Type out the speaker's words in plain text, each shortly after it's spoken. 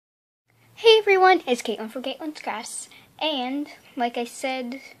everyone, it's Caitlin from Caitlin's Crafts, and like I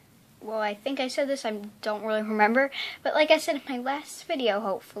said, well, I think I said this, I don't really remember, but like I said in my last video,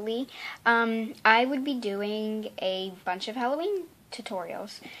 hopefully, I would be doing a bunch of Halloween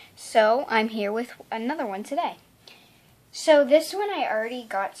tutorials, so I'm here with another one today. So this one I already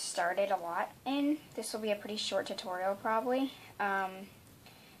got started a lot in. This will be a pretty short tutorial probably,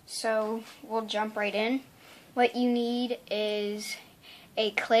 so we'll jump right in. What you need is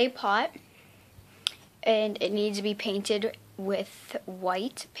a clay pot, and it needs to be painted with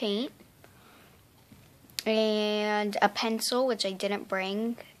white paint, and a pencil, which I didn't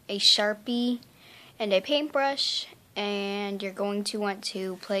bring, a Sharpie, and a paintbrush, and you're going to want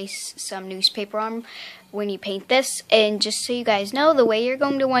to place some newspaper on when you paint this. And just so you guys know, the way you're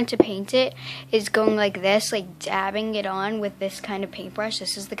going to want to paint it is going like this, like dabbing it on with this kind of paintbrush.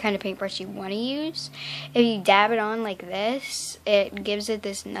 This is the kind of paintbrush you want to use. If you dab it on like this, it gives it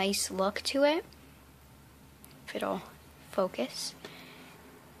this nice look to it. If it'll focus.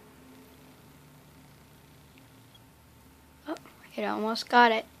 Oh, it almost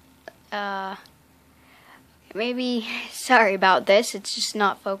got it. Maybe, sorry about this, it's just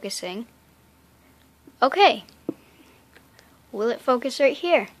not focusing. Okay. Will it focus right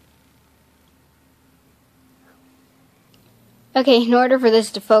here? Okay, in order for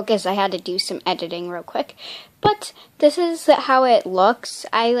this to focus, I had to do some editing real quick. But this is how it looks.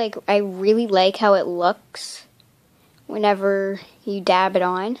 I really like how it looks whenever you dab it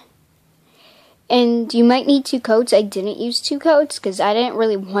on. And you might need 2 coats. I didn't use 2 coats because I didn't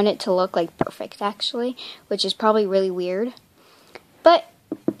really want it to look like perfect, actually, which is probably really weird. But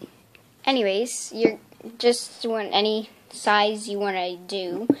anyways, you're just doing any size you want to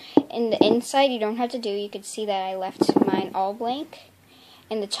do. In the inside, you don't have to do. You can see that I left mine all blank.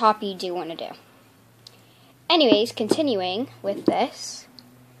 And the top, you do want to do. Anyways, continuing with this.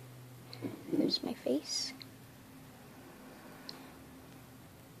 Here's my face.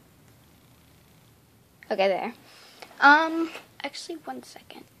 Okay, there. Actually, 1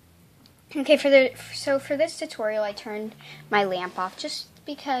 second. Okay, for this tutorial, I turned my lamp off just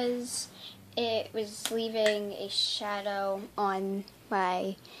because it was leaving a shadow on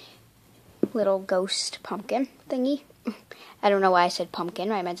my little ghost pumpkin thingy. I don't know why I said pumpkin.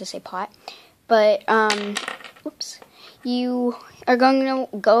 I meant to say pot. But oops. You are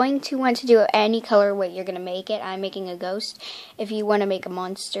going to want to do any color way you're going to make it. I'm making a ghost. If you want to make a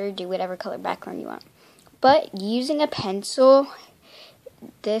monster, do whatever color background you want. But using a pencil,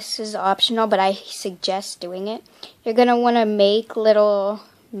 this is optional, but I suggest doing it. You're going to want to make little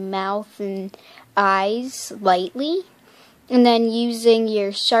mouth and eyes lightly. And then using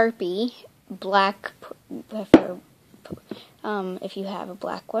your Sharpie, black, if you have a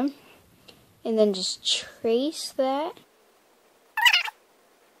black one. And then just trace that.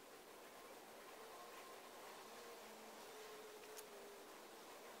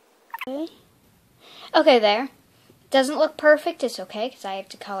 Okay. Okay, there. Doesn't look perfect, it's okay, because I have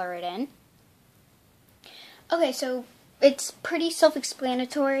to color it in. Okay, so it's pretty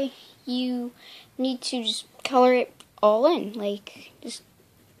self-explanatory. You need to just color it all in, like, just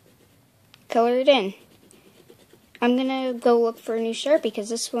color it in. I'm gonna go look for a new Sharpie, because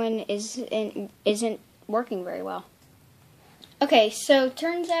this one isn't working very well. Okay, so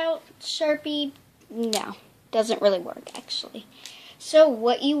turns out Sharpie, no, doesn't really work, actually. So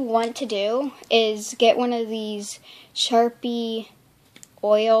what you want to do is get one of these Sharpie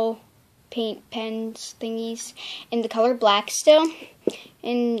oil paint pens thingies in the color black still,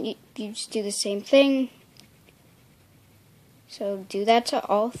 and you just do the same thing. So do that to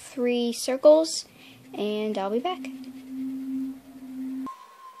all 3 circles, and I'll be back.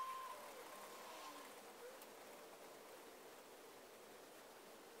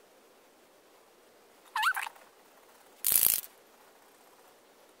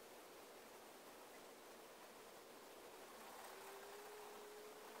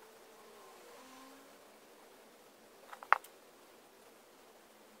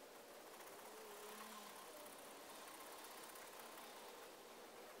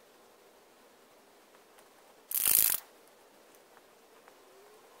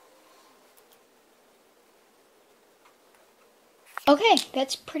 Okay,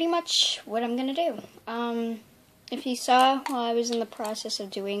 that's pretty much what I'm going to do. If you saw while I was in the process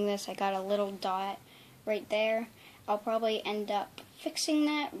of doing this, I got a little dot right there. I'll probably end up fixing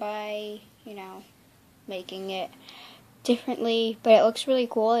that by, making it differently. But it looks really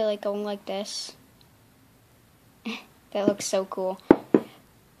cool. I like going like this. That looks so cool.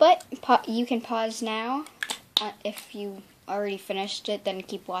 But you can pause now. If you already finished it, then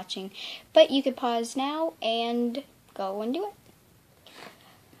keep watching. But you can pause now and go and do it.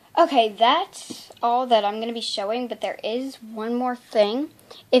 Okay, that's all that I'm going to be showing, but there is one more thing.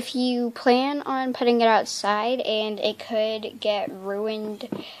 If you plan on putting it outside and it could get ruined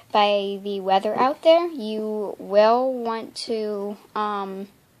by the weather out there, you will want to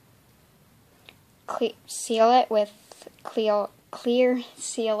seal it with clear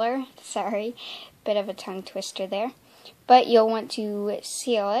sealer. Sorry, bit of a tongue twister there. But you'll want to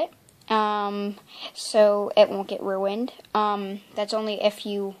seal it so it won't get ruined. That's only if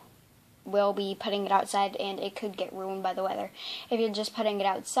you will be putting it outside and it could get ruined by the weather. If you're just putting it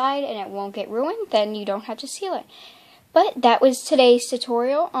outside and it won't get ruined, then you don't have to seal it. But that was today's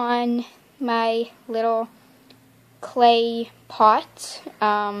tutorial on my little clay pot.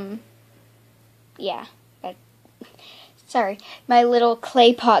 Sorry, my little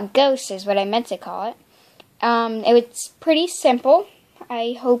clay pot ghost is what I meant to call it. It was pretty simple.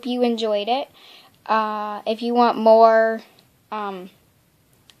 I hope you enjoyed it. If you want more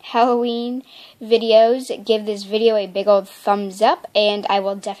Halloween videos, give this video a big old thumbs up, and I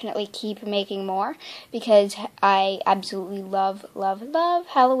will definitely keep making more because I absolutely love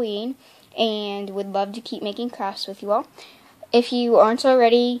Halloween and would love to keep making crafts with you all. If you aren't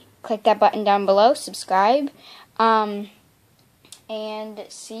already, click that button down below, subscribe, and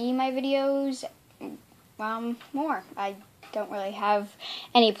see my videos more. I don't really have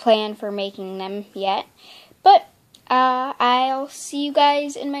any plan for making them yet, but I'll see you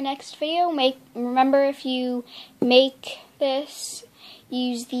guys in my next video. Remember, if you make this,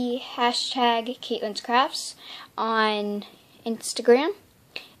 use the hashtag Caitlin's Crafts on Instagram,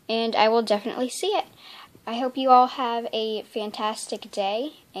 and I will definitely see it. I hope you all have a fantastic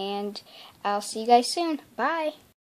day, and I'll see you guys soon. Bye!